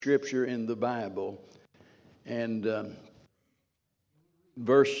Scripture in the Bible. And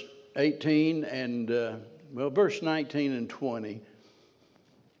verse 18 and, verse 19 and 20.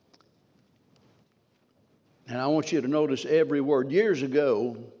 And I want you to notice every word. Years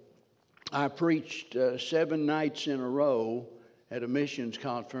ago, I preached 7 nights in a row at a missions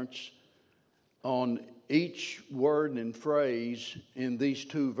conference on each word and phrase in these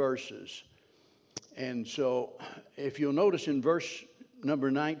 2 verses. And so if you'll notice in verse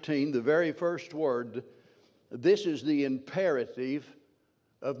number 19, the very first word, this is the imperative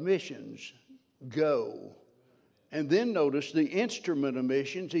of missions, go. And then notice the instrument of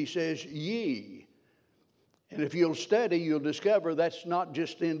missions, he says, ye. And if you'll study, you'll discover that's not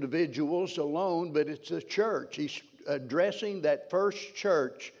just individuals alone, but it's the church. He's addressing that first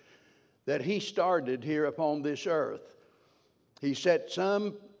church that he started here upon this earth. He set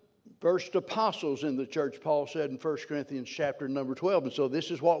some first apostles in the church, Paul said in 1 Corinthians chapter number 12. And so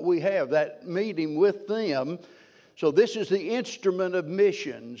this is what we have, that meeting with them. So this is the instrument of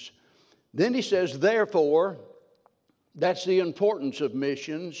missions. Then he says, therefore, that's the importance of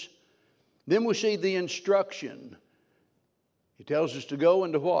missions. Then we see the instruction. He tells us to go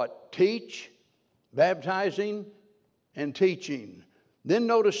into what? Teach, baptizing, and teaching. Then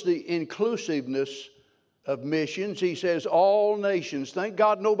notice the inclusiveness of missions. He says all nations. Thank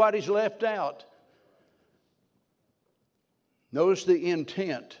God nobody's left out. Notice the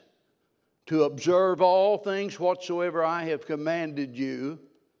intent. To observe all things whatsoever I have commanded you.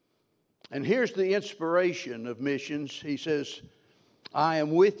 And here's the inspiration of missions. He says, I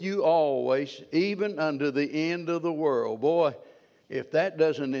am with you always, even unto the end of the world. Boy, if that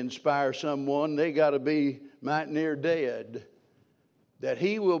doesn't inspire someone, they got to be mighty near dead. That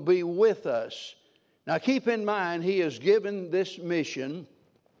he will be with us. Now keep in mind, he has given this mission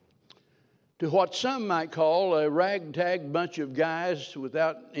to what some might call a ragtag bunch of guys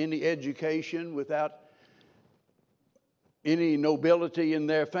without any education, without any nobility in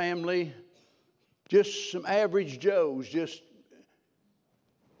their family. Just some average Joes, just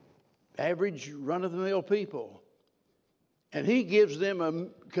average run-of-the-mill people. And he gives them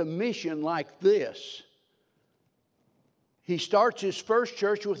a commission like this. He starts his first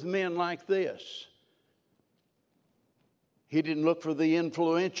church with men like this. He didn't look for the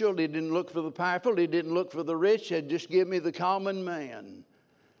influential. He didn't look for the powerful. He didn't look for the rich. He said, just give me the common man.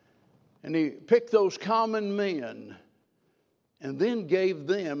 And he picked those common men and then gave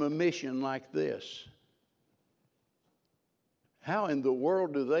them a mission like this. How in the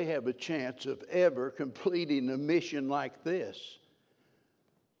world do they have a chance of ever completing a mission like this?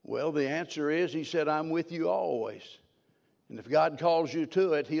 Well, the answer is, he said, I'm with you always. And if God calls you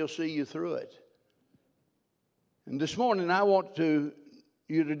to it, he'll see you through it. And this morning, I want you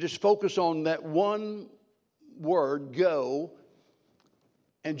to just focus on that one word, go.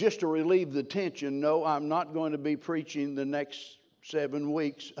 And just to relieve the tension, no, I'm not going to be preaching the next 7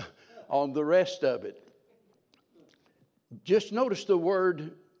 weeks on the rest of it. Just notice the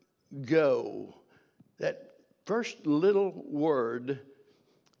word go. That first little word,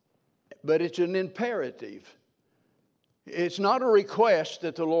 but it's an imperative. It's not a request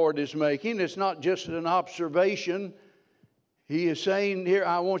that the Lord is making. It's not just an observation. He is saying here,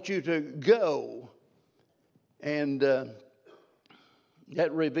 I want you to go. And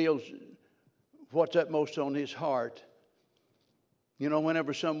that reveals what's upmost on his heart. You know,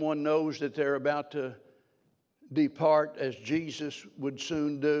 whenever someone knows that they're about to depart, as Jesus would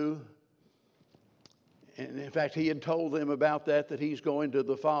soon do. And in fact, he had told them about that he's going to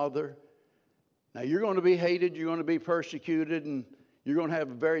the Father. Now, you're going to be hated, you're going to be persecuted, and you're going to have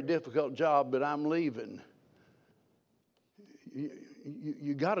a very difficult job, but I'm leaving.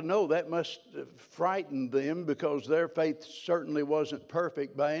 You got to know that must frighten them, because their faith certainly wasn't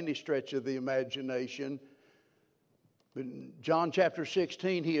perfect by any stretch of the imagination. But in John chapter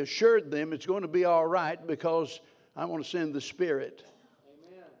 16, he assured them it's going to be all right, because I want to send the Spirit.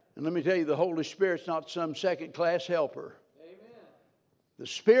 Amen. And let me tell you, the Holy Spirit's not some second-class helper. The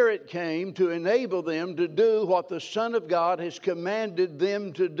Spirit came to enable them to do what the Son of God has commanded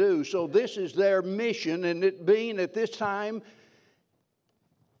them to do. So this is their mission, and it being at this time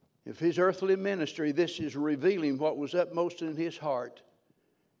of his earthly ministry, this is revealing what was upmost in his heart.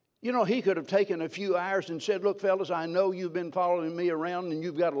 You know, he could have taken a few hours and said, look, fellas, I know you've been following me around and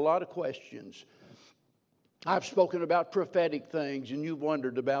you've got a lot of questions. I've spoken about prophetic things and you've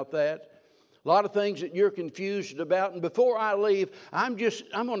wondered about that. A lot of things that you're confused about. And before I leave, I'm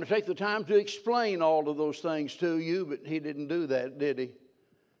going to take the time to explain all of those things to you. But he didn't do that, did he?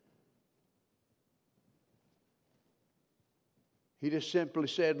 He just simply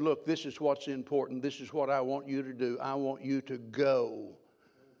said, look, this is what's important. This is what I want you to do. I want you to go.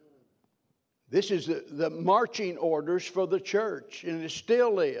 This is the marching orders for the church, and it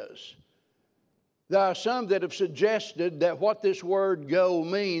still is. There are some that have suggested that what this word go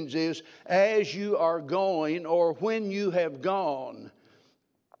means is as you are going or when you have gone.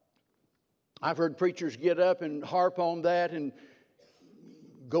 I've heard preachers get up and harp on that and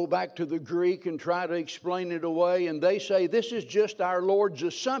go back to the Greek and try to explain it away. And they say this is just our Lord's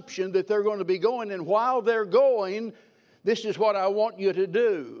assumption that they're going to be going. And while they're going, this is what I want you to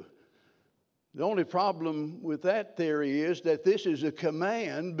do. The only problem with that theory is that this is a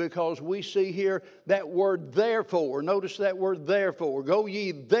command, because we see here that word therefore. Notice that word therefore. Go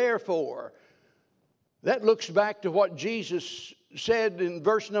ye therefore. That looks back to what Jesus said in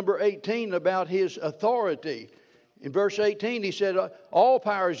verse number 18 about his authority. In verse 18 he said, all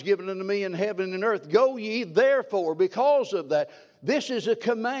power is given unto me in heaven and earth. Go ye therefore. Because of that, this is a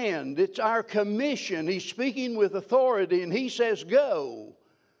command. It's our commission. He's speaking with authority and he says go.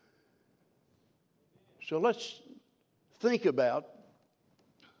 So let's think about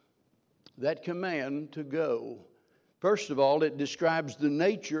that command to go. First of all, it describes the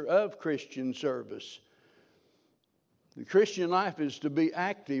nature of Christian service. The Christian life is to be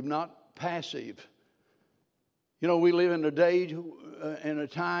active, not passive. You know, we live in a day and a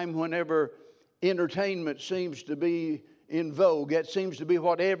time whenever entertainment seems to be in vogue. That seems to be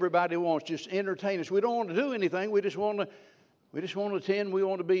what everybody wants, just entertain us. We don't want to do anything. We just want to attend. We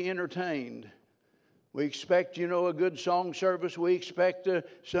want to be entertained. We expect, a good song service. We expect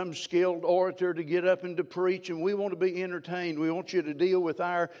some skilled orator to get up and to preach, and we want to be entertained. We want you to deal with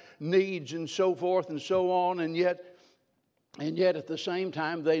our needs and so forth and so on, and yet at the same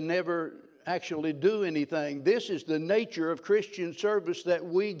time, they never actually do anything. This is the nature of Christian service, that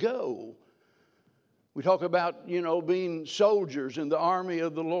we go. We talk about, being soldiers in the army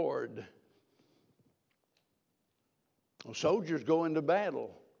of the Lord. Well, soldiers go into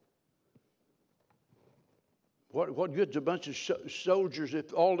battle. What good's a bunch of soldiers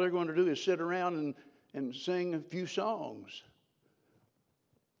if all they're going to do is sit around and sing a few songs?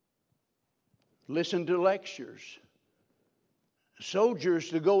 Listen to lectures. Soldiers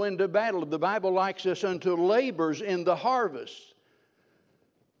to go into battle. The Bible likes us unto labors in the harvest.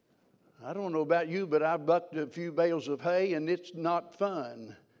 I don't know about you, but I've bucked a few bales of hay and it's not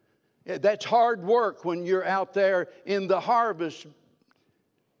fun. That's hard work when you're out there in the harvest.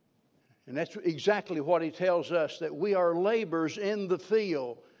 And that's exactly what he tells us, that we are laborers in the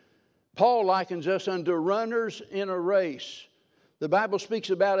field. Paul likens us unto runners in a race. The Bible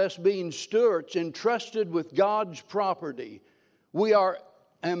speaks about us being stewards entrusted with God's property. We are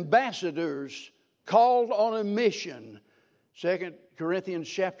ambassadors called on a mission. 2 Corinthians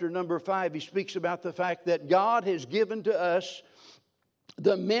chapter number 5, he speaks about the fact that God has given to us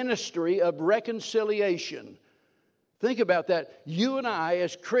the ministry of reconciliation. Think about that. You and I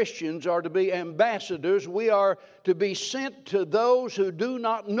as Christians are to be ambassadors. We are to be sent to those who do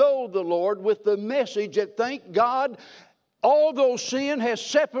not know the Lord with the message that, thank God, although sin has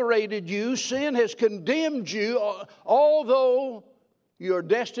separated you, sin has condemned you, although you're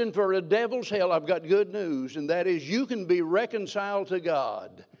destined for a devil's hell, I've got good news, and that is you can be reconciled to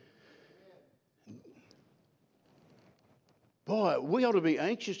God. Boy, we ought to be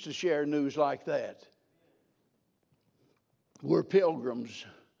anxious to share news like that. We're pilgrims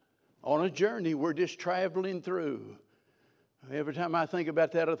on a journey we're just traveling through. Every time I think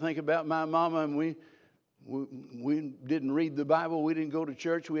about that, I think about my mama, and we didn't read the Bible. We didn't go to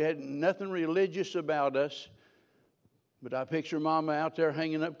church. We had nothing religious about us. But I picture Mama out there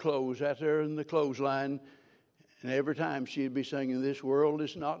hanging up clothes, out there in the clothesline. And every time she'd be singing, this world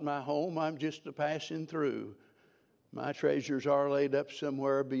is not my home. I'm just a passing through. My treasures are laid up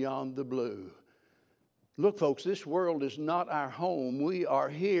somewhere beyond the blue. Look, folks, this world is not our home. We are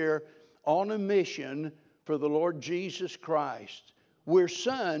here on a mission for the Lord Jesus Christ. We're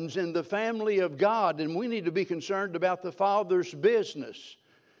sons in the family of God, and we need to be concerned about the Father's business.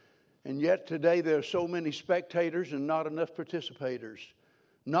 And yet today there are so many spectators and not enough participators.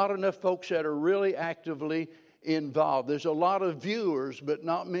 Not enough folks that are really actively involved. There's a lot of viewers, but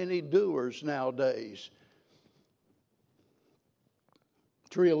not many doers nowadays.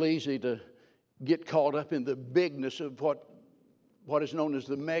 It's real easy to get caught up in the bigness of what is known as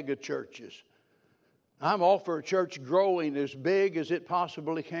the mega churches. I'm all for a church growing as big as it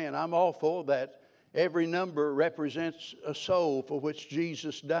possibly can. I'm all for that. Every number represents a soul for which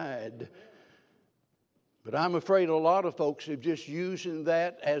Jesus died. But I'm afraid a lot of folks are just using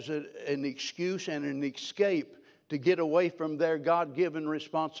that as an excuse and an escape to get away from their God-given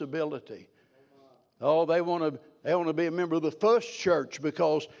responsibility. Oh, they want to They want to be a member of the First Church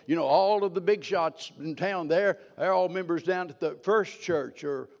because, all of the big shots in town they're all members down at the First Church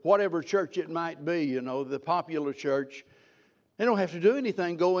or whatever church it might be, the popular church. They don't have to do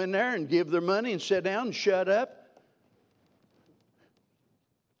anything. Go in there and give their money and sit down and shut up.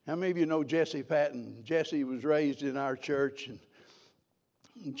 How many of you know Jesse Patton? Jesse was raised in our church,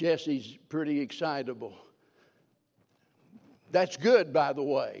 and Jesse's pretty excitable. That's good, by the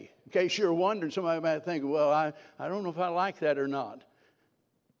way. In case you're wondering, somebody might think, well, I don't know if I like that or not.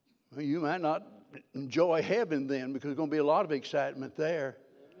 Well, you might not enjoy heaven then, because there's going to be a lot of excitement there.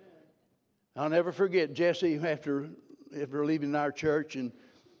 I'll never forget Jesse after leaving our church, and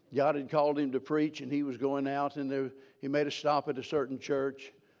God had called him to preach, and he was going out, and he made a stop at a certain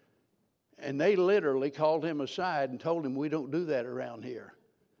church. And they literally called him aside and told him, we don't do that around here.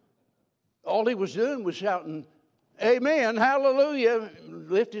 All he was doing was shouting, amen, hallelujah,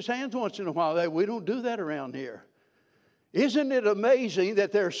 lift his hands once in a while. We don't do that around here. Isn't it amazing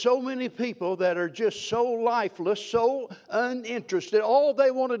that there are so many people that are just so lifeless, so uninterested? All they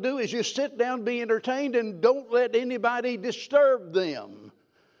want to do is just sit down, be entertained, and don't let anybody disturb them.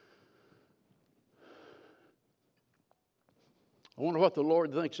 I wonder what the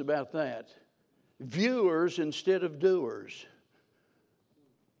Lord thinks about that. Viewers instead of doers.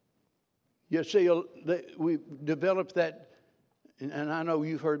 You see, we developed that, and I know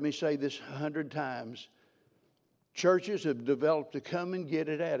you've heard me say this 100 times. Churches have developed a come and get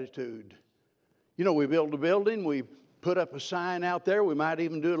it attitude. We build a building, we put up a sign out there, we might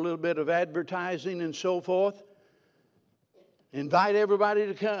even do a little bit of advertising and so forth. Invite everybody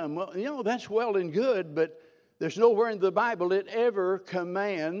to come. Well, that's well and good, but there's nowhere in the Bible it ever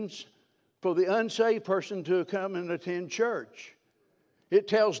commands for the unsaved person to come and attend church. It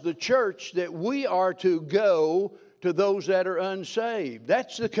tells the church that we are to go to those that are unsaved.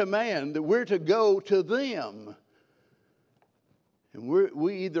 That's the command, that we're to go to them. And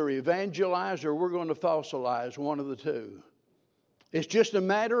we either evangelize or we're going to fossilize, one of the two. It's just a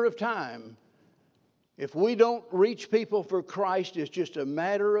matter of time. If we don't reach people for Christ, it's just a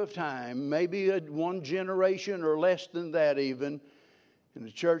matter of time, maybe one generation or less than that even, and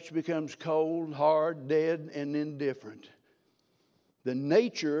the church becomes cold, hard, dead, and indifferent. The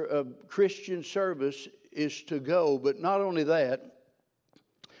nature of Christian service is to go, but not only that,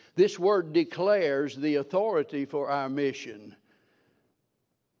 this word declares the authority for our mission.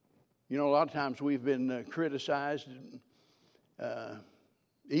 A lot of times we've been criticized,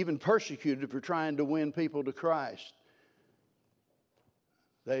 even persecuted for trying to win people to Christ.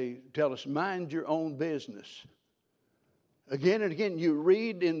 They tell us, mind your own business. Again and again, you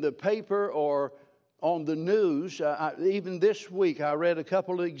read in the paper or on the news, even this week, I read a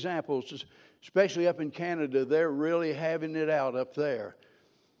couple of examples, especially up in Canada. They're really having it out up there.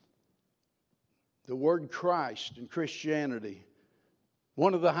 The word Christ and Christianity.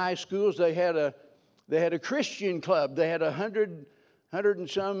 One of the high schools, they had a Christian club. They had 100 and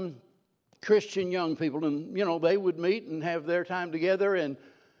some Christian young people, and they would meet and have their time together, and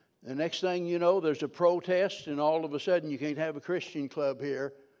the next thing you know, there's a protest, and all of a sudden you can't have a Christian club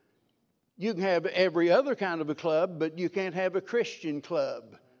here. You can have every other kind of a club, but you can't have a Christian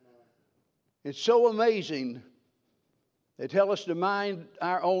club. It's so amazing. They tell us to mind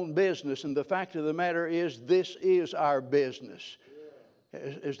our own business, and the fact of the matter is, this is our business.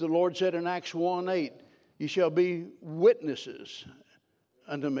 As the Lord said in Acts 1:8, ye shall be witnesses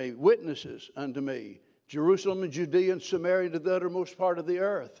unto me, Jerusalem and Judea and Samaria to the uttermost part of the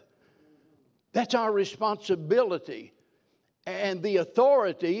earth. That's our responsibility. And the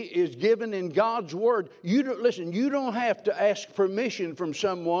authority is given in God's Word. You don't have to ask permission from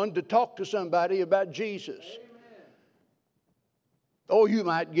someone to talk to somebody about Jesus. Amen. Oh, you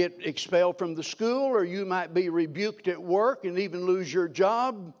might get expelled from the school, or you might be rebuked at work and even lose your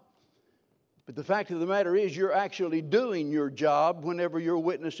job. But the fact of the matter is, you're actually doing your job whenever you're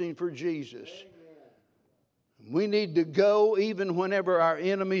witnessing for Jesus. Amen. We need to go even whenever our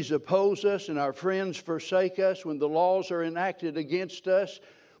enemies oppose us and our friends forsake us, when the laws are enacted against us,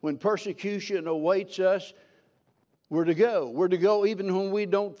 when persecution awaits us. We're to go. We're to go even when we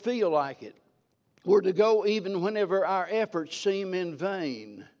don't feel like it. We're to go even whenever our efforts seem in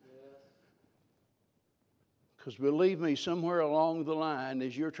vain. Because believe me, somewhere along the line,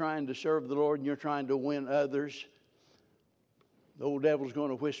 as you're trying to serve the Lord and you're trying to win others, the old devil's going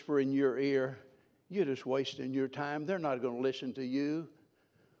to whisper in your ear, you're just wasting your time. They're not going to listen to you.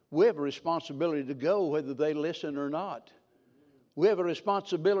 We have a responsibility to go whether they listen or not. We have a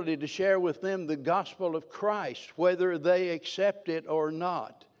responsibility to share with them the gospel of Christ, whether they accept it or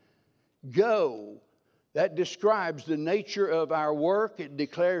not. Go. That describes the nature of our work. It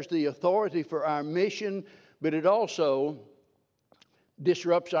declares the authority for our mission. but it also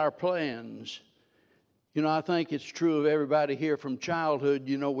disrupts our plans. You know, I think it's true of everybody here from childhood.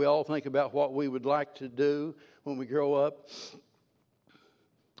 You know, we all think about what we would like to do when we grow up.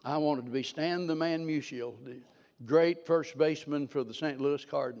 I wanted to be Stan the Man Musial, the great first baseman for the St. Louis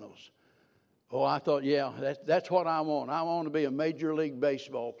Cardinals. Oh, I thought, yeah, that's what I want. I want to be a Major League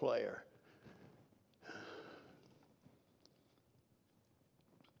Baseball player.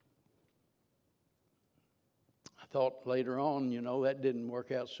 I thought later on, you know, that didn't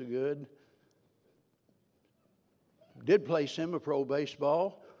work out so good. Did play semi-pro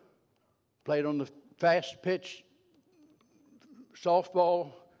baseball. Played on the fast pitch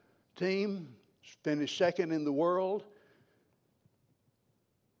softball team. Finished second in the world.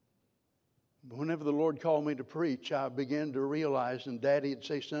 Whenever the Lord called me to preach, I began to realize, and Daddy would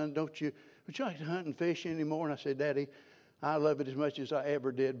say, son, would you like to hunt and fish anymore? And I said, Daddy, I love it as much as I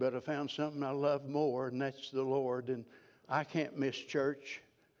ever did, but I found something I love more, and that's the Lord, and I can't miss church.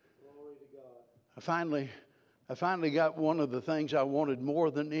 Glory to God. I finally got one of the things I wanted more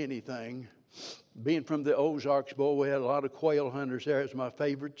than anything. Being from the Ozarks, boy, we had a lot of quail hunters there. It's my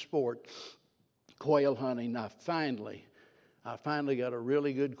favorite sport, quail hunting. I finally got a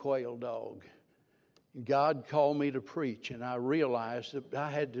really good quail dog. God called me to preach, and I realized that I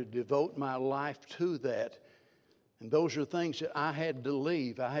had to devote my life to that. And those are things that I had to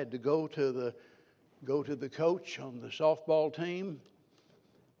leave. I had to go to the coach on the softball team,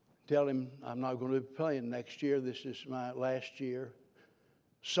 tell him I'm not going to be playing next year. This is my last year.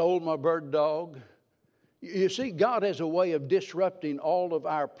 Sold my bird dog. You see, God has a way of disrupting all of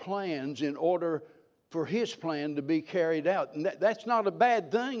our plans in order for His plan to be carried out. And that's not a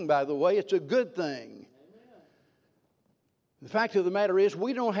bad thing, by the way. It's a good thing. Amen. The fact of the matter is,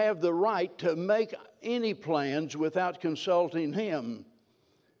 we don't have the right to make any plans without consulting Him.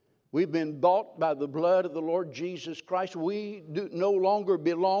 We've been bought by the blood of the Lord Jesus Christ. We no longer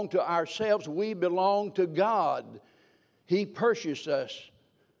belong to ourselves. We belong to God. He purchased us.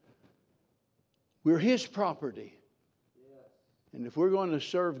 We're His property. Yes. And if we're going to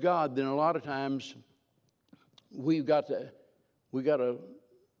serve God, then a lot of times we've got to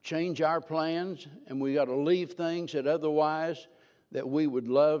change our plans, and we got to leave things that otherwise that we would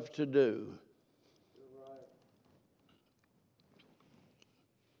love to do. Right.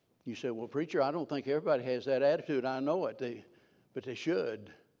 You say, well, preacher, I don't think everybody has that attitude. I know it, but they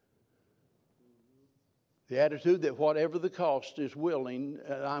should. The attitude that whatever the cost is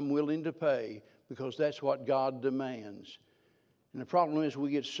I'm willing to pay, because that's what God demands. And the problem is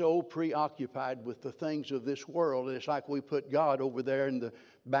we get so preoccupied with the things of this world, it's like we put God over there in the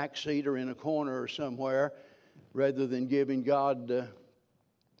back seat or in a corner or somewhere, rather than giving God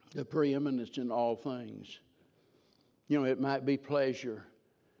the preeminence in all things. You know, it might be pleasure.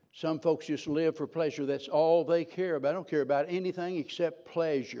 Some folks just live for pleasure. That's all they care about. They don't care about anything except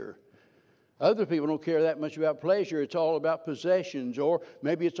pleasure. Other people don't care that much about pleasure. It's all about possessions, or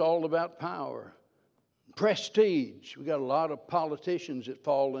maybe it's all about power. Prestige. We got a lot of politicians that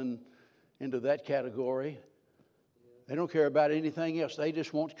fall into that category. They don't care about anything else. They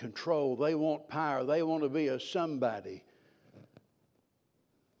just want control. They want power. They want to be a somebody.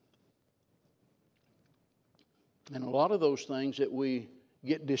 And a lot of those things that we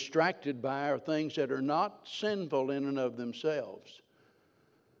get distracted by are things that are not sinful in and of themselves.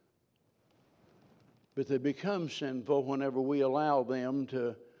 But they become sinful whenever we allow them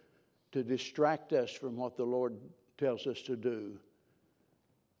to distract us from what the Lord tells us to do.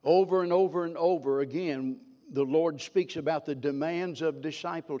 Over and over and over again, the Lord speaks about the demands of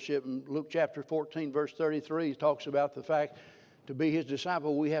discipleship. In Luke chapter 14, verse 33, He talks about the fact to be His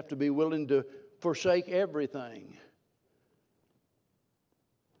disciple, we have to be willing to forsake everything.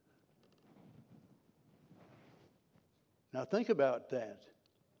 Now think about that.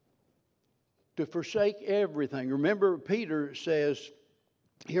 To forsake everything. Remember, Peter says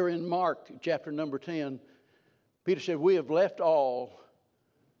here in Mark chapter number 10, Peter said, we have left all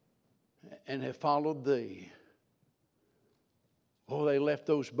and have followed Thee. Oh, they left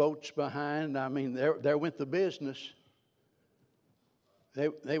those boats behind. I mean, there went the business.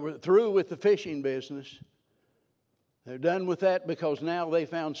 They were through with the fishing business. They're done with that because now they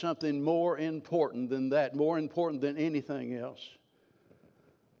found something more important than that, more important than anything else.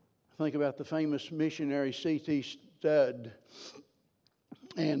 Think about the famous missionary C.T. Studd.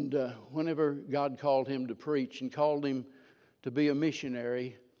 And whenever God called him to preach and called him to be a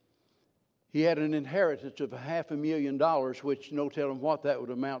missionary, he had an inheritance of $500,000, which no telling what that would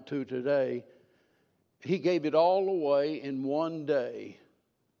amount to today. He gave it all away in one day.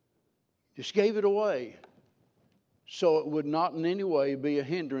 Just gave it away. So it would not in any way be a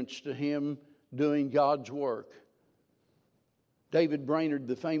hindrance to him doing God's work. David Brainerd,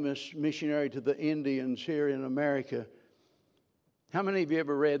 the famous missionary to the Indians here in America. How many of you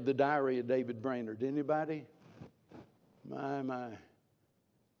ever read the diary of David Brainerd? Anybody? My.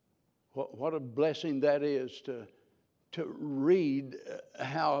 What a blessing that is to read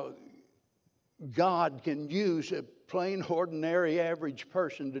how God can use a plain, ordinary, average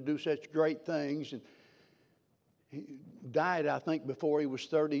person to do such great things. And he died, I think, before he was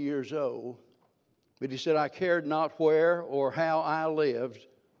 30 years old. But he said, I cared not where or how I lived,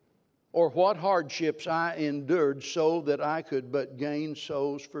 or what hardships I endured, so that I could but gain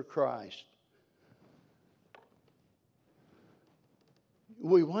souls for Christ.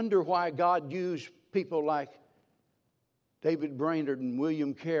 We wonder why God used people like David Brainerd and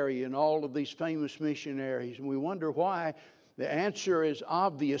William Carey and all of these famous missionaries. And we wonder why. The answer is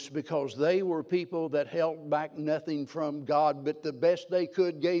obvious, because they were people that held back nothing from God, but the best they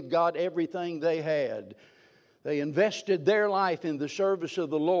could gave God everything they had. They invested their life in the service of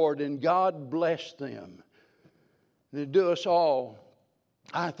the Lord, and God blessed them. And to do us all,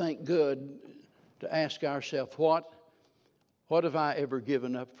 I think, good to ask ourselves, what have I ever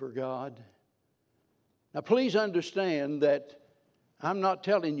given up for God? Now, please understand that I'm not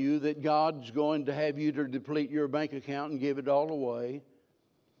telling you that God's going to have you to deplete your bank account and give it all away.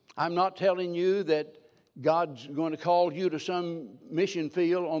 I'm not telling you that God's going to call you to some mission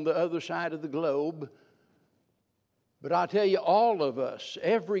field on the other side of the globe. But I tell you, all of us,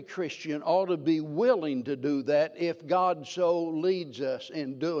 every Christian, ought to be willing to do that if God so leads us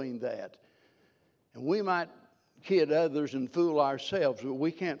in doing that. And we might kid others and fool ourselves, but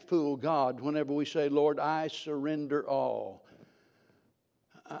we can't fool God whenever we say, Lord, I surrender all.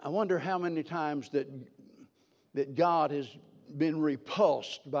 I wonder how many times that God has been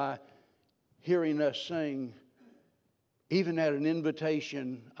repulsed by hearing us sing, even at an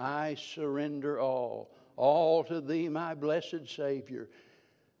invitation, I surrender all to Thee, my blessed Savior.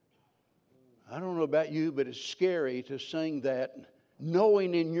 I don't know about you, but it's scary to sing that,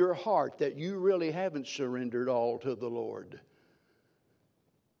 knowing in your heart that you really haven't surrendered all to the Lord.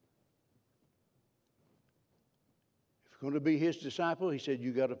 Going to be His disciple, He said,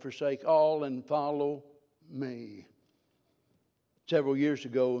 you got to forsake all and follow me. Several years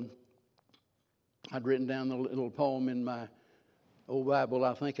ago, I'd written down the little poem in my old Bible.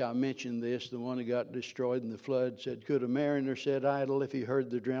 I think I mentioned this, the one that got destroyed in the flood. Said, could a mariner sit idle if he heard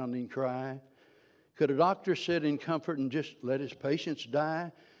the drowning cry? Could a doctor sit in comfort and just let his patients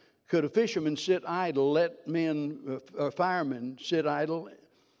die? Could a fisherman sit idle, let firemen sit idle,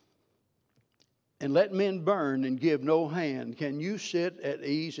 and let men burn and give no hand? Can you sit at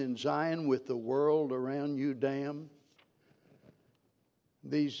ease in Zion with the world around you damned?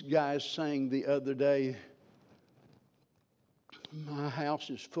 These guys sang the other day, my house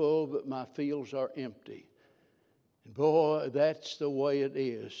is full, but my fields are empty. And boy, that's the way it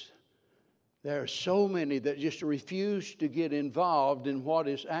is. There are so many that just refuse to get involved in what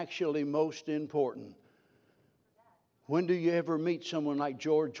is actually most important. When do you ever meet someone like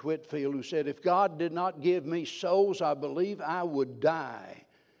George Whitefield, who said, if God did not give me souls, I believe I would die.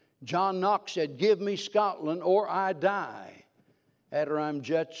 John Knox said, give me Scotland or I die. Adoniram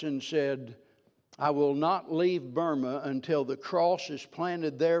Judson said, I will not leave Burma until the cross is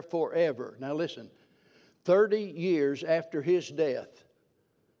planted there forever. Now listen, 30 years after his death,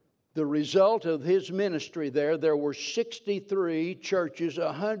 the result of his ministry there were 63 churches,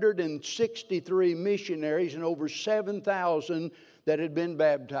 163 missionaries, and over 7,000 that had been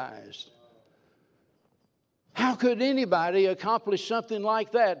baptized. How could anybody accomplish something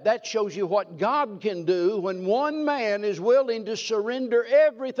like that? That shows you what God can do when one man is willing to surrender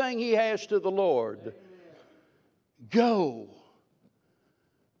everything he has to the Lord. Go.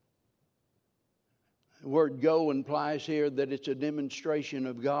 The word go implies here that it's a demonstration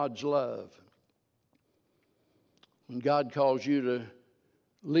of God's love. When God calls you to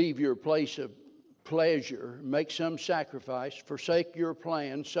leave your place of pleasure, make some sacrifice, forsake your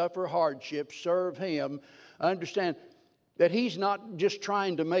plans, suffer hardship, serve Him, understand that He's not just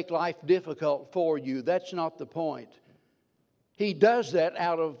trying to make life difficult for you. That's not the point. He does that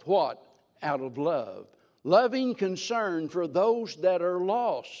out of what? Out of love. Loving concern for those that are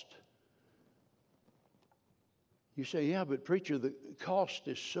lost. You say, yeah, but preacher, the cost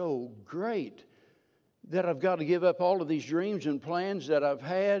is so great that I've got to give up all of these dreams and plans that I've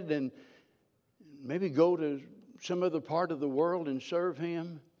had and maybe go to some other part of the world and serve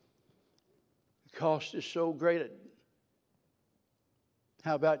Him. The cost is so great.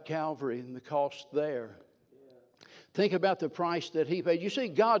 How about Calvary and the cost there? Think about the price that He paid. You see,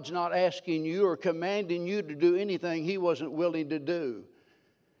 God's not asking you or commanding you to do anything He wasn't willing to do.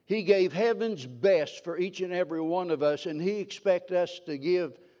 He gave heaven's best for each and every one of us, and He expects us to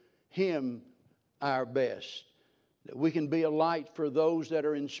give Him our best. That we can be a light for those that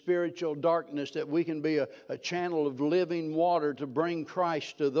are in spiritual darkness, that we can be a channel of living water to bring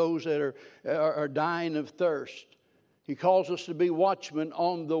Christ to those that are dying of thirst. He calls us to be watchmen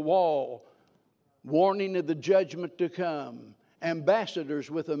on the wall, warning of the judgment to come, ambassadors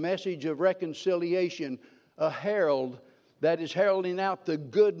with a message of reconciliation, a herald that is heralding out the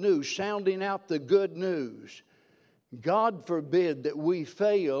good news, sounding out the good news. God forbid that we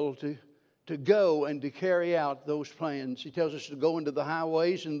fail to go and to carry out those plans. He tells us to go into the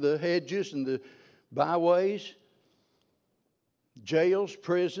highways and the hedges and the byways, jails,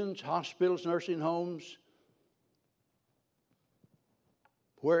 prisons, hospitals, nursing homes,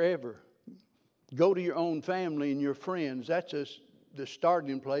 wherever. Go to your own family and your friends. That's the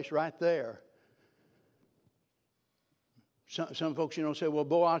starting place right there. Some folks, say, well,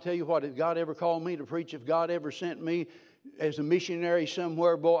 boy, I'll tell you what, if God ever called me to preach, if God ever sent me as a missionary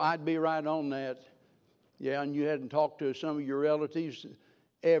somewhere, boy, I'd be right on that. Yeah, and you hadn't talked to some of your relatives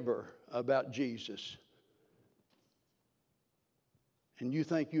ever about Jesus. And you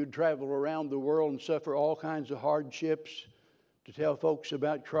think you'd travel around the world and suffer all kinds of hardships to tell folks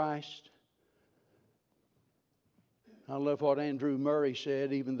about Christ? I love what Andrew Murray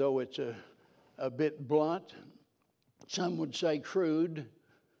said, even though it's a bit blunt. Some would say crude.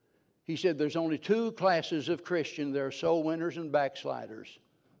 He said there's only two classes of Christian. There are soul winners and backsliders.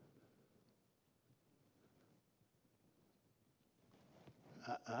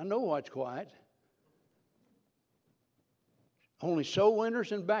 I know what's quiet. Only soul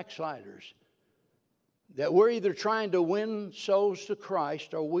winners and backsliders. That we're either trying to win souls to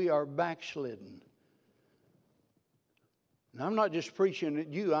Christ or we are backslidden. And I'm not just preaching at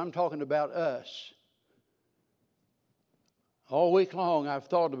you, I'm talking about us. All week long I've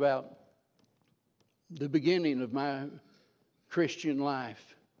thought about the beginning of my Christian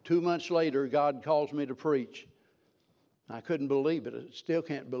life. 2 months later, God calls me to preach. I couldn't believe it. I still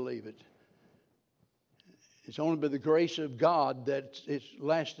can't believe it. It's only by the grace of God that it's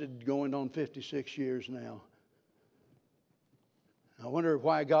lasted going on 56 years now. I wonder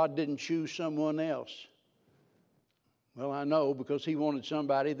why God didn't choose someone else. Well, I know, because He wanted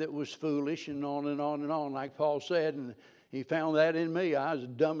somebody that was foolish and on and on and on, like Paul said, and He found that in me. I was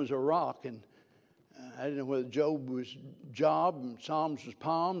dumb as a rock, and I didn't know whether Job was Job and Psalms was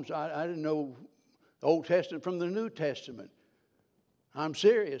Palms. I didn't know the Old Testament from the New Testament. I'm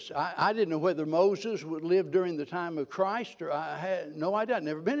serious. I didn't know whether Moses would live during the time of Christ, or I had no idea. I'd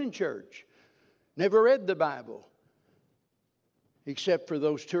never been in church, never read the Bible, except for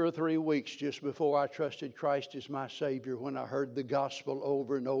those 2 or 3 weeks just before I trusted Christ as my Savior, when I heard the gospel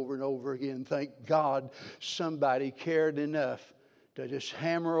over and over and over again. Thank God somebody cared enough to just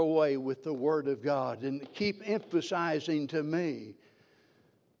hammer away with the Word of God and keep emphasizing to me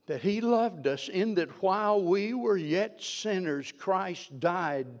that He loved us, in that while we were yet sinners, Christ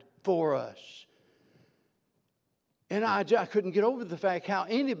died for us. And I couldn't get over the fact how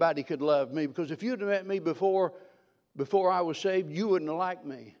anybody could love me, because if you'd have met me before I was saved, you wouldn't have liked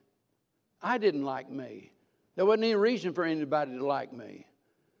me. I didn't like me. There wasn't any reason for anybody to like me.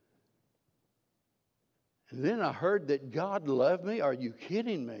 And then I heard that God loved me. Are you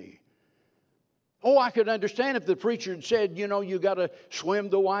kidding me? Oh, I could understand if the preacher had said, you got to swim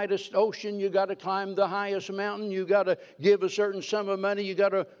the widest ocean, you got to climb the highest mountain, you got to give a certain sum of money, you got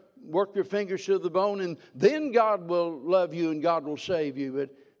to work your fingers to the bone, and then God will love you and God will save you. But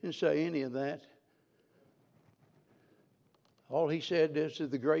He didn't say any of that. All He said is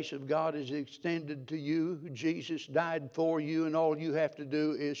that the grace of God is extended to you. Jesus died for you, and all you have to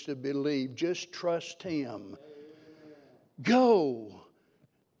do is to believe. Just trust Him. Go.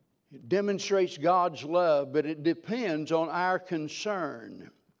 It demonstrates God's love, but it depends on our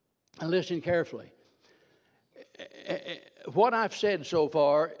concern. And listen carefully. What I've said so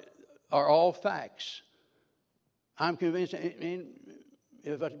far are all facts. I'm convinced,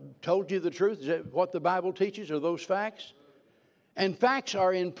 if I told you the truth, is that what the Bible teaches? Are those facts? And facts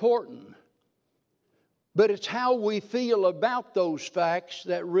are important. But it's how we feel about those facts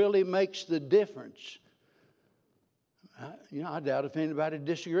that really makes the difference. I doubt if anybody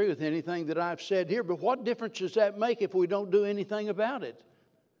disagrees with anything that I've said here, but what difference does that make if we don't do anything about it?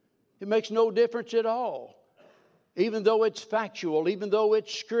 It makes no difference at all. Even though it's factual, even though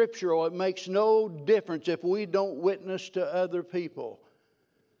it's scriptural, it makes no difference if we don't witness to other people.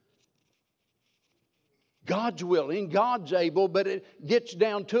 God's willing, God's able, but it gets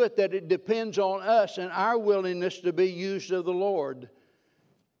down to it that it depends on us and our willingness to be used of the Lord.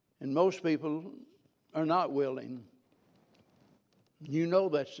 And most people are not willing. You know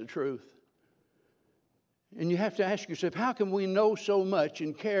that's the truth. And you have to ask yourself, how can we know so much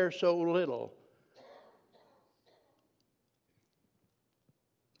and care so little?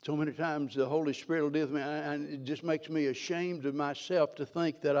 So many times the Holy Spirit will deal with me, and it just makes me ashamed of myself to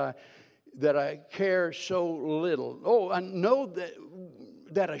think that I care so little. Oh, I know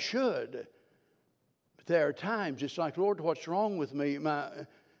that I should. But there are times it's like, Lord, what's wrong with me? My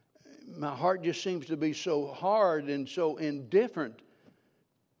heart just seems to be so hard and so indifferent.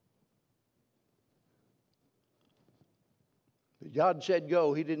 God said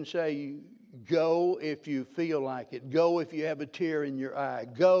go. He didn't say go if you feel like it. Go if you have a tear in your eye.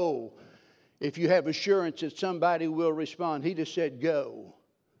 Go if you have assurance that somebody will respond. He just said go.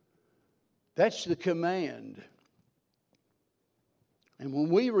 That's the command. And when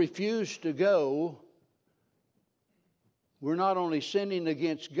we refuse to go, we're not only sinning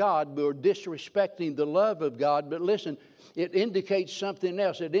against God, but we're disrespecting the love of God. But listen, it indicates something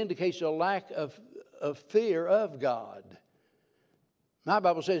else. It indicates a lack of fear of God. My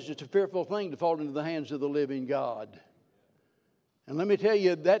Bible says it's a fearful thing to fall into the hands of the living God. And let me tell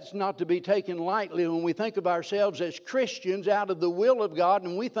you, that's not to be taken lightly when we think of ourselves as Christians out of the will of God,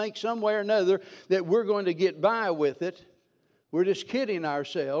 and we think some way or another that we're going to get by with it. We're just kidding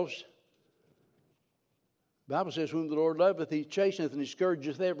ourselves. The Bible says, whom the Lord loveth, he chasteneth, and he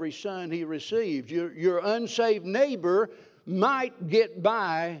scourgeth every son he receives. Your unsaved neighbor might get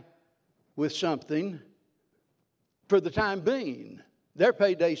by with something for the time being. Their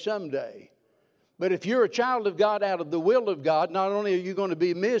payday someday. But if you're a child of God out of the will of God, not only are you going to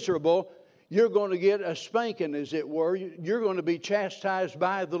be miserable, you're going to get a spanking, as it were. You're going to be chastised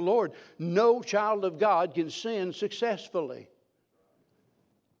by the Lord. No child of God can sin successfully.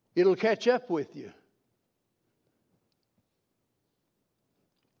 It'll catch up with you.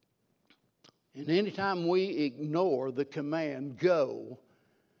 And anytime we ignore the command, go,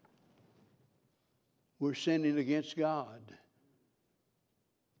 we're sinning against God.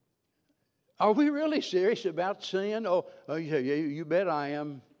 Are we really serious about sin? Oh, you bet I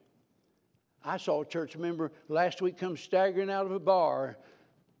am. I saw a church member last week come staggering out of a bar.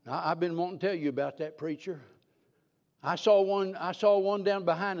 I've been wanting to tell you about that preacher. I saw one down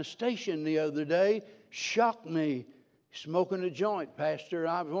behind a station the other day. Shocked me. Smoking a joint, Pastor.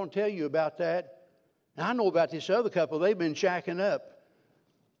 I want to tell you about that. Now, I know about this other couple. They've been shacking up.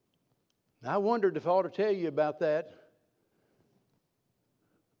 I wondered if I ought to tell you about that.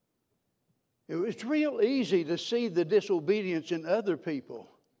 It was real easy to see the disobedience in other people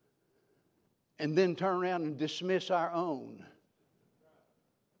and then turn around and dismiss our own.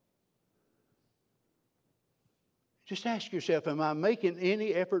 Just ask yourself, am I making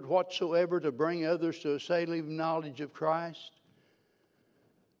any effort whatsoever to bring others to a saving knowledge of Christ?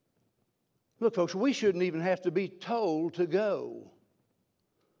 Look, folks, we shouldn't even have to be told to go.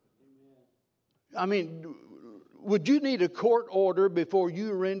 I mean, would you need a court order before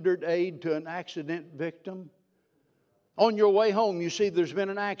you rendered aid to an accident victim? On your way home, you see there's been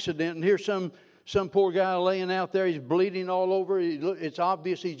an accident, and here's some poor guy laying out there. He's bleeding all over. It's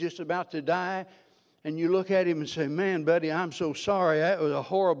obvious he's just about to die. And you look at him and say, man, buddy, I'm so sorry. That was a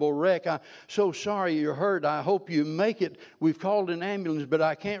horrible wreck. I'm so sorry you're hurt. I hope you make it. We've called an ambulance, but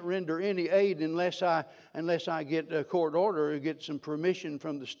I can't render any aid unless I get a court order or get some permission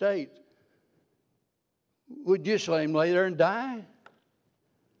from the state. Would you just let him lay there and die?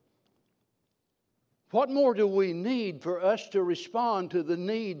 What more do we need for us to respond to the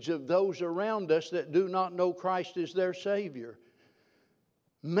needs of those around us that do not know Christ as their Savior?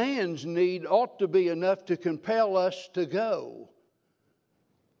 Man's need ought to be enough to compel us to go.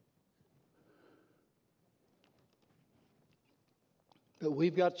 But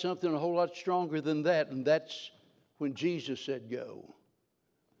we've got something a whole lot stronger than that, and that's when Jesus said go.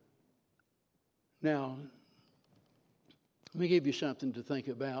 Now, let me give you something to think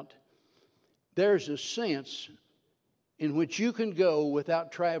about. There's a sense in which you can go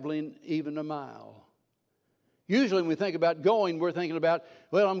without traveling even a mile. Usually when we think about going, we're thinking about,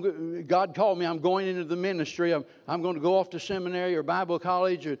 well, God called me, I'm going into the ministry, I'm going to go off to seminary or Bible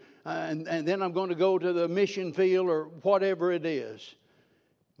college, and then I'm going to go to the mission field or whatever it is.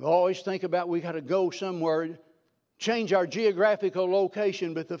 We always think about we got to go somewhere, change our geographical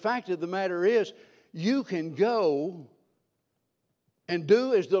location, but the fact of the matter is, you can go and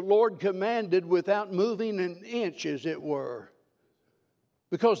do as the Lord commanded without moving an inch, as it were.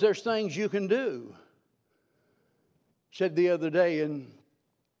 Because there's things you can do. I said the other day, and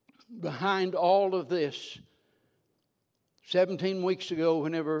behind all of this, 17 weeks ago,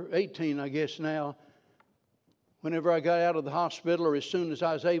 18 I guess now, whenever I got out of the hospital, or as soon as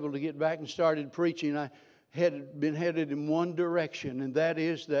I was able to get back and started preaching, been headed in one direction, and that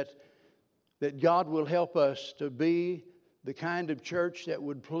is that God will help us to be the kind of church that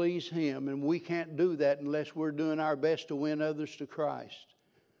would please Him, and we can't do that unless we're doing our best to win others to Christ.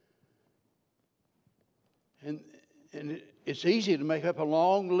 And it's easy to make up a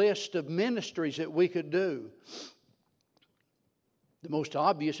long list of ministries that we could do. The most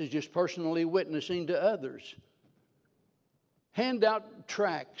obvious is just personally witnessing to others. Hand out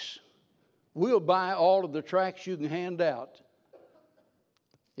tracts. We'll buy all of the tracts you can hand out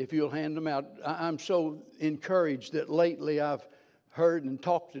if you'll hand them out. I'm so encouraged that lately I've heard and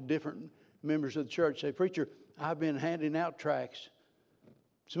talked to different members of the church say, "Preacher, I've been handing out tracts."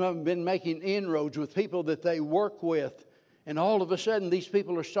 Some of them have been making inroads with people that they work with. And all of a sudden, these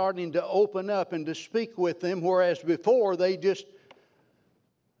people are starting to open up and to speak with them, whereas before they just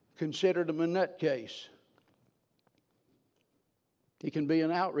considered them a nutcase. It can be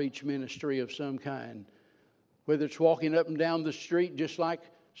an outreach ministry of some kind, whether it's walking up and down the street, just like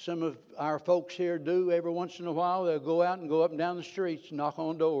some of our folks here do every once in a while. They'll go out and go up and down the streets, knock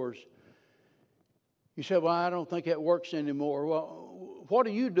on doors. You say, "Well, I don't think that works anymore." Well, what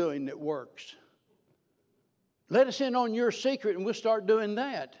are you doing that works? Let us in on your secret and we'll start doing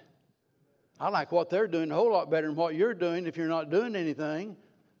that. I like what they're doing a whole lot better than what you're doing if you're not doing anything.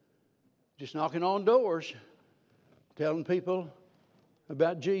 Just knocking on doors, telling people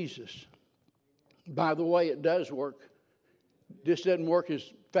about Jesus. By the way, it does work. Just doesn't work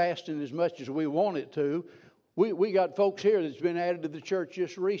as fast and as much as we want it to. We got folks here that's been added to the church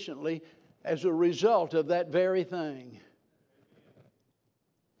just recently as a result of that very thing.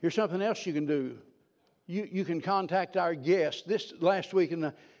 Here's something else you can do. You can contact our guests. This last week,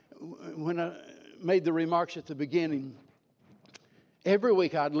 when I made the remarks at the beginning, every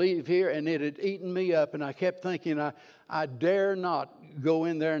week I'd leave here and it had eaten me up, and I kept thinking I dare not go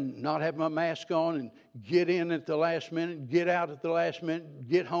in there and not have my mask on and get in at the last minute, get out at the last minute,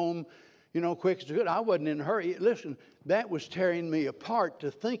 get home, quick as good. I wasn't in a hurry. Listen, that was tearing me apart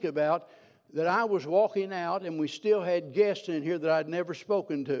to think about that I was walking out and we still had guests in here that I'd never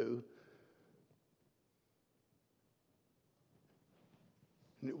spoken to.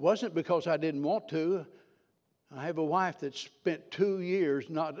 And it wasn't because I didn't want to. I have a wife that spent 2 years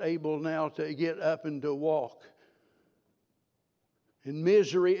not able now to get up and to walk. In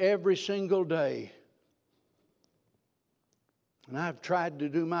misery every single day. And I've tried to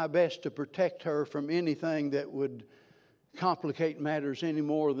do my best to protect her from anything that would complicate matters any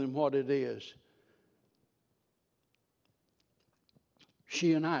more than what it is.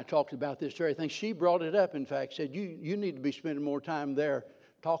 She and I talked about this very thing. She brought it up, in fact, said, you need to be spending more time there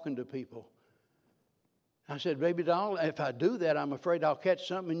talking to people. I said, "Baby doll, if I do that, I'm afraid I'll catch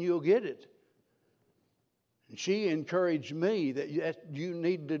something and you'll get it." And she encouraged me that you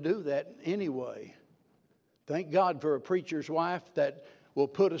need to do that anyway. Thank God for a preacher's wife that will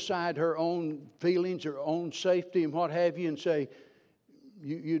put aside her own feelings, her own safety and what have you, and say,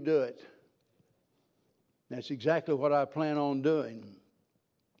 you do it. That's exactly what I plan on doing.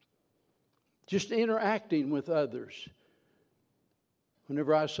 Just interacting with others.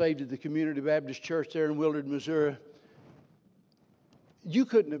 Whenever I was saved at the Community Baptist Church there in Willard, Missouri, you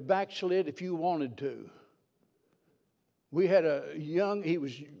couldn't have backslid if you wanted to. We had he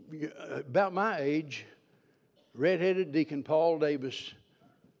was about my age, red-headed deacon, Paul Davis,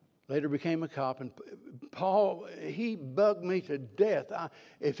 later became a cop. And Paul, he bugged me to death.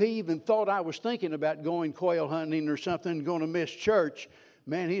 If he even thought I was thinking about going quail hunting or something, going to miss church,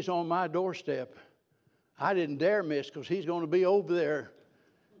 man, he's on my doorstep. I didn't dare miss because he's going to be over there.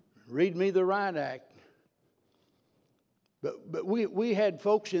 Read me the riot act. But we had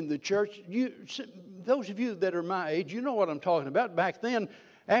folks in the church. Those of you that are my age, you know what I'm talking about. Back then,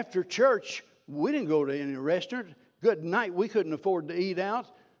 after church, we didn't go to any restaurant. Good night, we couldn't afford to eat out.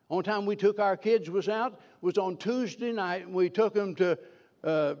 Only time we took our kids was on Tuesday night, and we took them to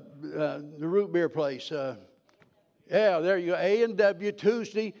the root beer place. There you go, A&W,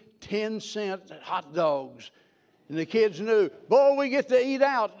 Tuesday, 10-cent hot dogs. And the kids knew, boy, we get to eat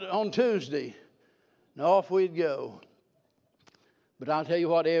out on Tuesday. And off we'd go. But I'll tell you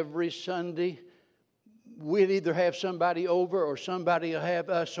what, every Sunday, we'd either have somebody over or somebody will have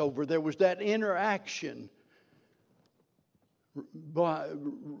us over. There was that interaction.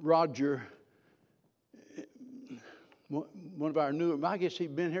 Roger, one of our new, I guess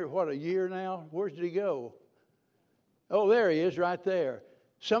he'd been here, a year now? Where did he go? Oh, there he is, right there.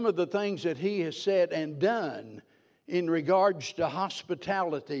 Some of the things that he has said and done in regards to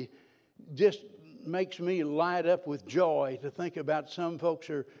hospitality just makes me light up with joy to think about some folks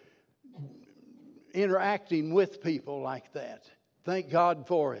are interacting with people like that. Thank God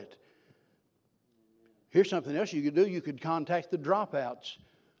for it. Here's something else you could do. You could contact the dropouts.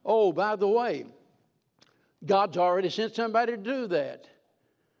 Oh, by the way, God's already sent somebody to do that.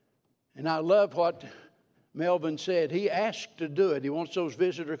 And I love what Melvin said. He asked to do it. He wants those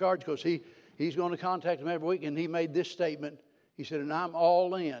visitor cards because he's going to contact them every week. And he made this statement. He said, and I'm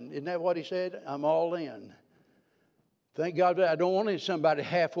all in. Isn't that what he said? I'm all in. Thank God for that. I don't want somebody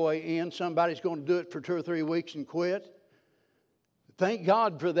halfway in. Somebody's going to do it for 2 or 3 weeks and quit. Thank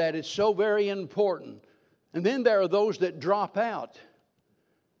God for that. It's so very important. And then there are those that drop out.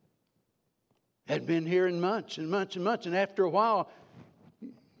 Had been here in months and months and months. And after a while,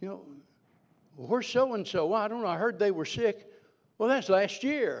 where's so-and-so? Well, I don't know. I heard they were sick. Well, that's last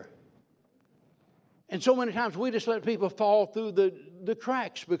year. And so many times we just let people fall through the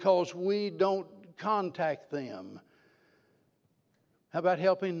cracks because we don't contact them. How about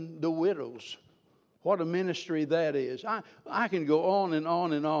helping the widows? What a ministry that is. I can go on and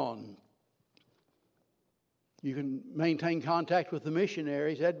on and on. You can maintain contact with the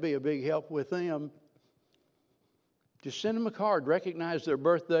missionaries. That'd be a big help with them. Just send them a card. Recognize their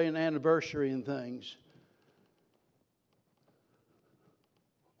birthday and anniversary and things.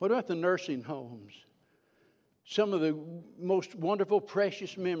 What about the nursing homes? Some of the most wonderful,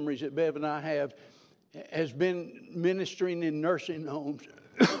 precious memories that Bev and I have has been ministering in nursing homes.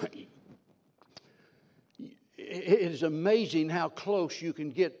 It is amazing how close you can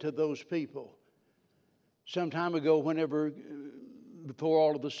get to those people. Some time ago, before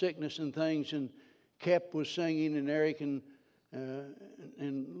all of the sickness and things, and Kep was singing, and Eric and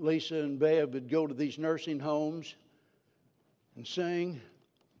Lisa and Bev would go to these nursing homes and sing.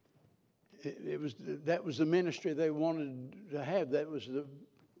 That was the ministry they wanted to have. That was the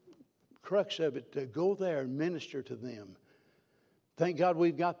crux of it, to go there and minister to them. Thank God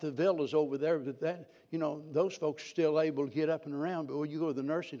we've got the villas over there, but those folks are still able to get up and around. But when you go to the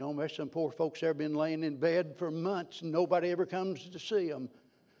nursing home, there's some poor folks there been laying in bed for months and nobody ever comes to see them.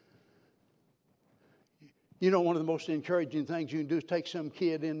 One of the most encouraging things you can do is take some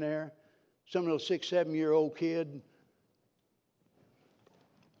kid in there, some little 6-7-year-old kid.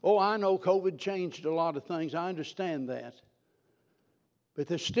 Oh, I know COVID changed a lot of things. I understand that. But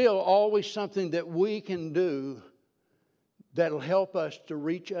there's still always something that we can do that'll help us to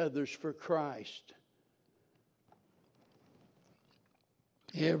reach others for Christ.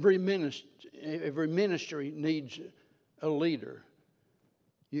 Every ministry needs a leader.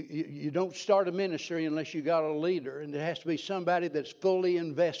 You don't start a ministry unless you got a leader, and it has to be somebody that's fully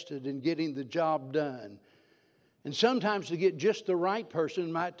invested in getting the job done. And sometimes to get just the right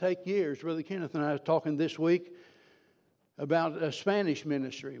person might take years. Brother Kenneth and I were talking this week about a Spanish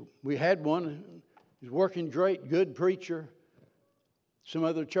ministry. We had one. He was working great, good preacher. Some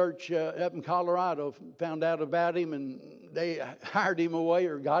other church up in Colorado found out about him, and they hired him away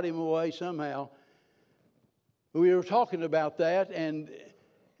or got him away somehow. We were talking about that, and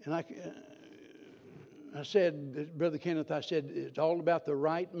I said, Brother Kenneth, it's all about the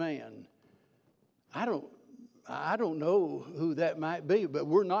right man. I don't know who that might be, but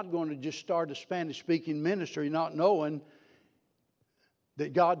we're not going to just start a Spanish-speaking ministry not knowing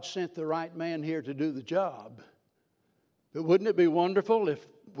that God sent the right man here to do the job. But wouldn't it be wonderful if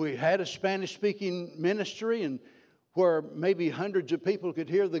we had a Spanish-speaking ministry and where maybe hundreds of people could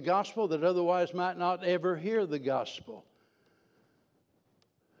hear the gospel that otherwise might not ever hear the gospel?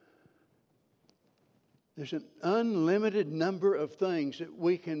 There's an unlimited number of things that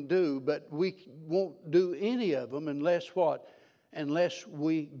we can do, but we won't do any of them unless what? Unless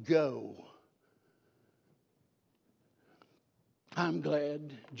we go. I'm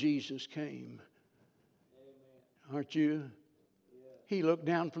glad Jesus came. Amen. Aren't you? Yeah. He looked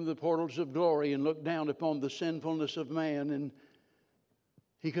down from the portals of glory and looked down upon the sinfulness of man, and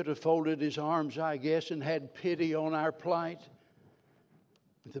he could have folded his arms, I guess, and had pity on our plight.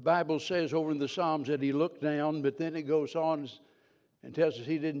 But the Bible says over in the Psalms that he looked down, but then it goes on and tells us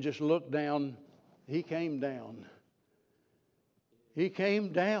he didn't just look down, he came down. He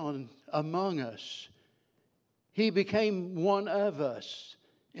came down among us. He became one of us.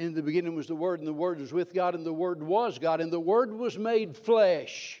 In the beginning was the Word, and the Word was with God, and the Word was God, and the Word was made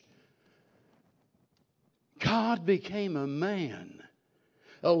flesh. God became a man,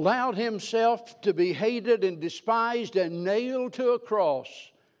 allowed himself to be hated and despised and nailed to a cross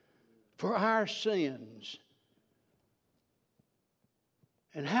for our sins.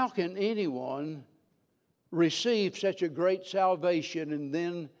 And how can anyone receive such a great salvation and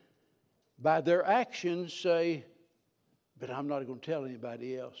then by their actions say, but I'm not going to tell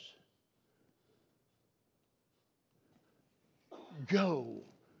anybody else? Go.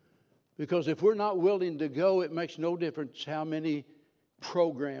 Because if we're not willing to go, it makes no difference how many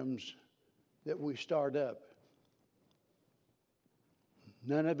programs that we start up.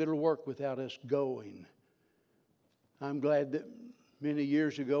 None of it will work without us going. I'm glad that many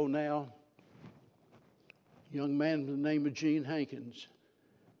years ago now, a young man by the name of Gene Hankins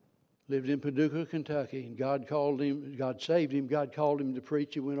lived in Paducah, Kentucky, and God saved him. God called him to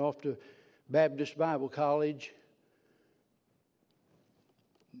preach. He went off to Baptist Bible College.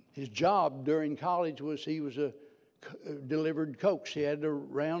 His job during college was he was delivered Cokes. He had to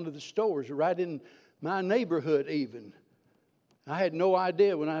round to the stores right in my neighborhood even. I had no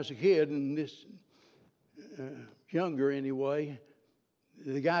idea when I was a kid, and this younger anyway,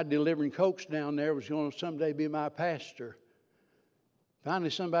 the guy delivering Cokes down there was going to someday be my pastor.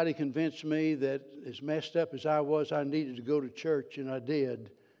 Finally, somebody convinced me that as messed up as I was, I needed to go to church, and I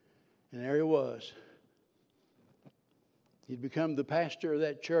did. And there he was. He'd become the pastor of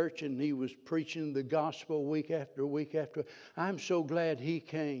that church, and he was preaching the gospel week after week after. I'm so glad he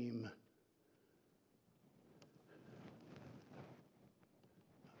came.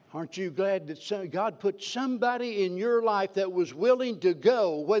 Aren't you glad that God put somebody in your life that was willing to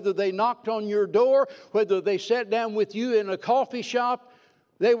go, whether they knocked on your door, whether they sat down with you in a coffee shop?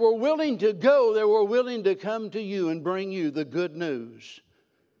 They were willing to go. They were willing to come to you and bring you the good news.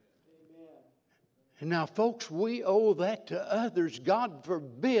 Amen. And now, folks, we owe that to others. God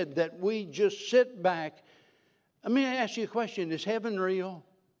forbid that we just sit back. Let me ask you a question. Is heaven real?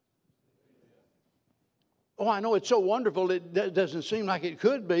 Oh, I know it's so wonderful it doesn't seem like it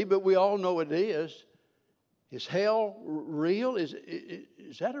could be, but we all know it is. Is hell real? Is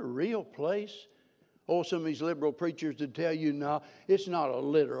that a real place? Oh, some of these liberal preachers would tell you, no, it's not a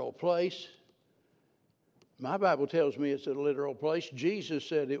literal place. My Bible tells me it's a literal place. Jesus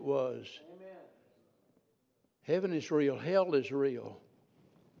said it was. Amen. Heaven is real. Hell is real.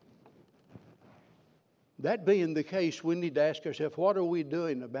 That being the case, we need to ask ourselves, what are we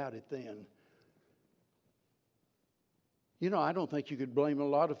doing about it then? You know, I don't think you could blame a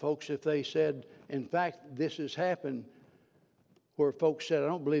lot of folks if they said, in fact, this has happened, where folks said, I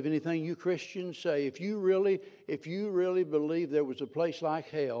don't believe anything you Christians say. If you really believe there was a place like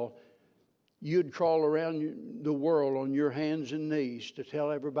hell, you'd crawl around the world on your hands and knees to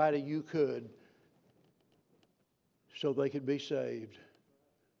tell everybody you could so they could be saved.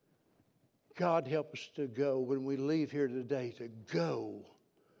 God help us to go when we leave here today, to go.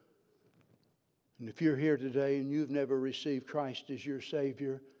 And if you're here today and you've never received Christ as your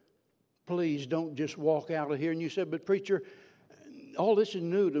Savior, please don't just walk out of here. And you said, but preacher, all this is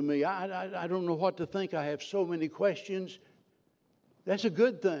new to me. I don't know what to think. I have so many questions. That's a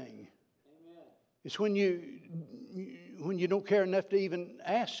good thing. Amen. It's when you don't care enough to even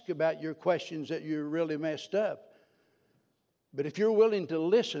ask about your questions that you're really messed up. But if you're willing to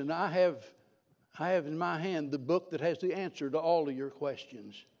listen, I have in my hand the book that has the answer to all of your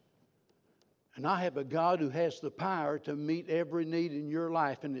questions. And I have a God who has the power to meet every need in your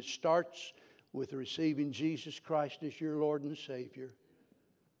life. And it starts with receiving Jesus Christ as your Lord and Savior.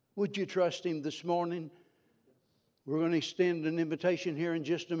 Would you trust Him this morning? We're going to extend an invitation here in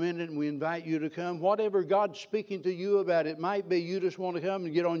just a minute, and we invite you to come. Whatever God's speaking to you about, it might be you just want to come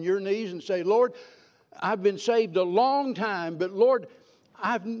and get on your knees and say, Lord, I've been saved a long time, but Lord,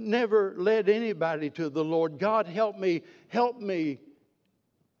 I've never led anybody to the Lord. God, help me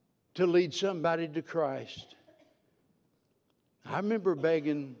to lead somebody to Christ. I remember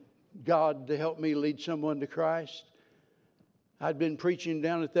begging God to help me lead someone to Christ. I'd been preaching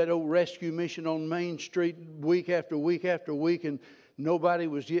down at that old rescue mission on Main Street week after week after week, and nobody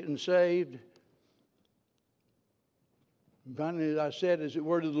was getting saved. Finally, I said, as it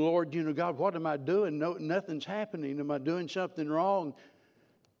were to the Lord, God, what am I doing? No, nothing's happening. Am I doing something wrong?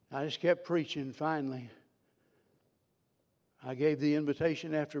 I just kept preaching. Finally, I gave the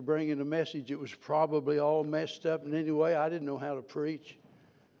invitation after bringing a message. It was probably all messed up. And anyway, I didn't know how to preach.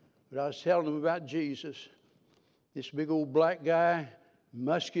 But I was telling them about Jesus. This big old black guy,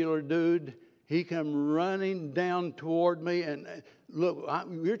 muscular dude, he come running down toward me. And look,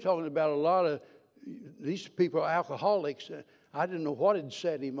 you're talking about a lot of, these people are alcoholics. I didn't know what had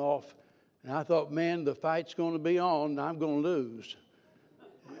set him off. And I thought, man, the fight's going to be on, and I'm going to lose.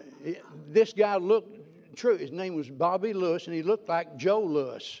 This guy looked true. His name was Bobby Lewis, and he looked like Joe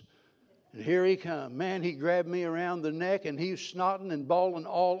Lewis. And here he come. Man, he grabbed me around the neck, and he was snotting and bawling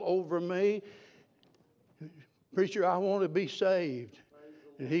all over me. Preacher, I want to be saved.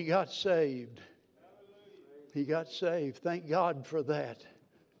 And he got saved. He got saved. Thank God for that.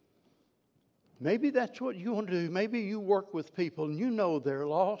 Maybe that's what you want to do. Maybe you work with people, and you know they're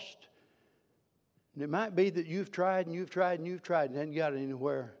lost. And it might be that you've tried and you've tried and you've tried and haven't got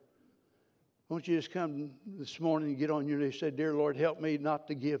anywhere. Won't you just come this morning and get on your knees and say, Dear Lord, help me not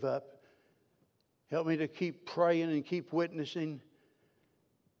to give up. Help me to keep praying and keep witnessing.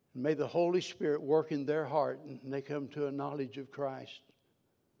 May the Holy Spirit work in their heart and they come to a knowledge of Christ.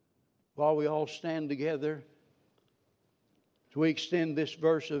 While we all stand together, as we extend this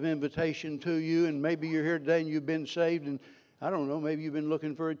verse of invitation to you, and maybe you're here today and you've been saved, and I don't know, maybe you've been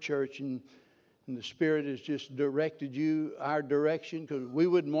looking for a church and the Spirit has just directed you our direction, because we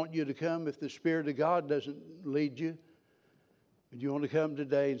wouldn't want you to come if the Spirit of God doesn't lead you. But you want to come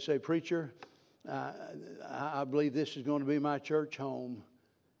today and say, preacher, I believe this is going to be my church home.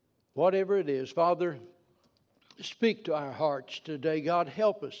 Whatever it is, Father, speak to our hearts today. God,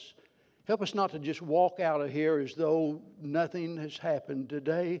 help us. Help us not to just walk out of here as though nothing has happened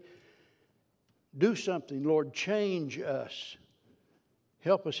today. Do something, Lord. Change us.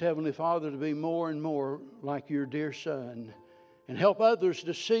 Help us, Heavenly Father, to be more and more like your dear Son. And help others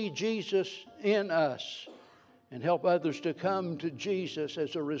to see Jesus in us. And help others to come to Jesus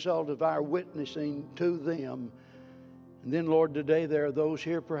as a result of our witnessing to them. And then, Lord, today there are those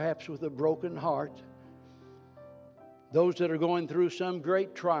here perhaps with a broken heart. Those that are going through some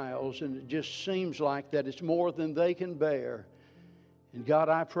great trials, and it just seems like that it's more than they can bear. And God,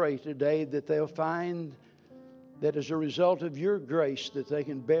 I pray today that they'll find that as a result of your grace that they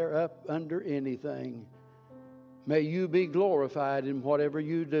can bear up under anything. May you be glorified in whatever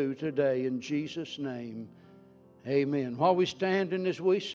you do today in Jesus' name. Amen. While we stand and as we